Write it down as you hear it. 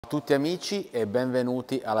Ciao a tutti amici e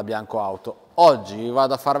benvenuti alla Bianco Auto. Oggi vi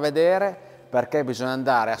vado a far vedere perché bisogna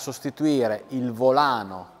andare a sostituire il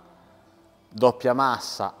volano doppia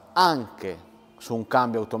massa anche su un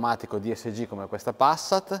cambio automatico DSG come questa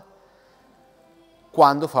Passat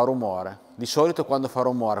quando fa rumore. Di solito quando fa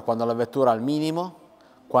rumore, quando la vettura è al minimo,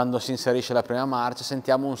 quando si inserisce la prima marcia,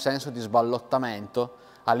 sentiamo un senso di sballottamento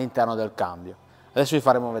all'interno del cambio. Adesso vi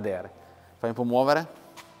faremo vedere. Fai un po' muovere,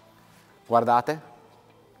 guardate.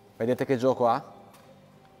 Vedete che gioco ha?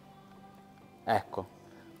 Ecco,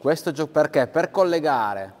 questo gioco perché per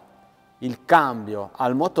collegare il cambio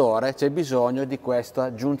al motore c'è bisogno di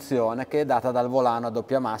questa giunzione che è data dal volano a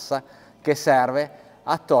doppia massa che serve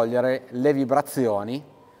a togliere le vibrazioni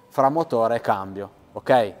fra motore e cambio,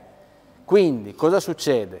 ok? Quindi cosa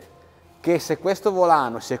succede? Che se questo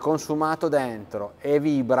volano si è consumato dentro e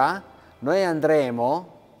vibra, noi andremo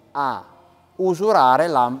a usurare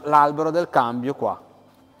l'albero del cambio qua.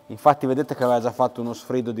 Infatti vedete che aveva già fatto uno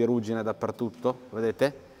sfrido di ruggine dappertutto,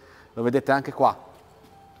 vedete? Lo vedete anche qua.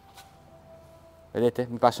 Vedete?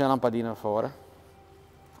 Mi passi una lampadina per favore?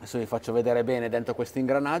 Adesso vi faccio vedere bene dentro questo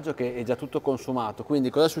ingranaggio che è già tutto consumato. Quindi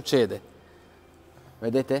cosa succede?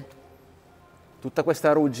 Vedete? Tutta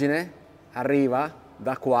questa ruggine arriva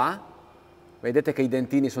da qua. Vedete che i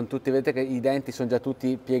dentini sono tutti, vedete che i denti sono già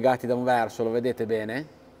tutti piegati da un verso, lo vedete bene?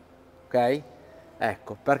 Ok?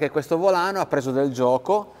 Ecco, perché questo volano ha preso del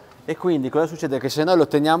gioco. E quindi cosa succede? Che se noi lo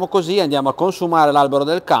teniamo così andiamo a consumare l'albero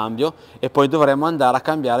del cambio e poi dovremo andare a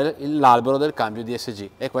cambiare l'albero del cambio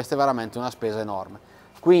DSG e questa è veramente una spesa enorme.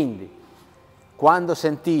 Quindi quando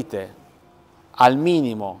sentite al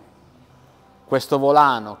minimo questo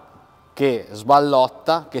volano che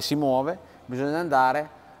sballotta, che si muove, bisogna andare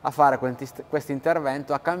a fare questo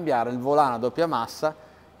intervento a cambiare il volano a doppia massa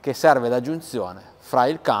che serve da giunzione fra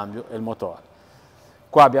il cambio e il motore.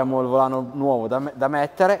 Qua abbiamo il volano nuovo da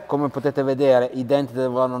mettere, come potete vedere i denti del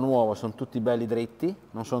volano nuovo sono tutti belli dritti,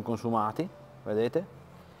 non sono consumati, vedete?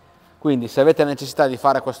 Quindi se avete necessità di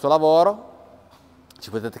fare questo lavoro ci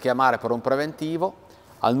potete chiamare per un preventivo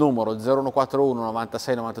al numero 0141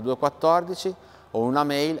 96 92 14 o una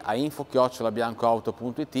mail a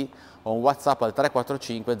info@biancoauto.it o un WhatsApp al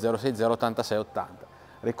 345 060 86 80.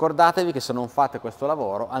 Ricordatevi che se non fate questo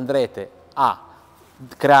lavoro andrete a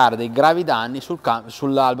creare dei gravi danni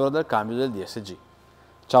sull'albero del cambio del DSG.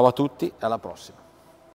 Ciao a tutti e alla prossima.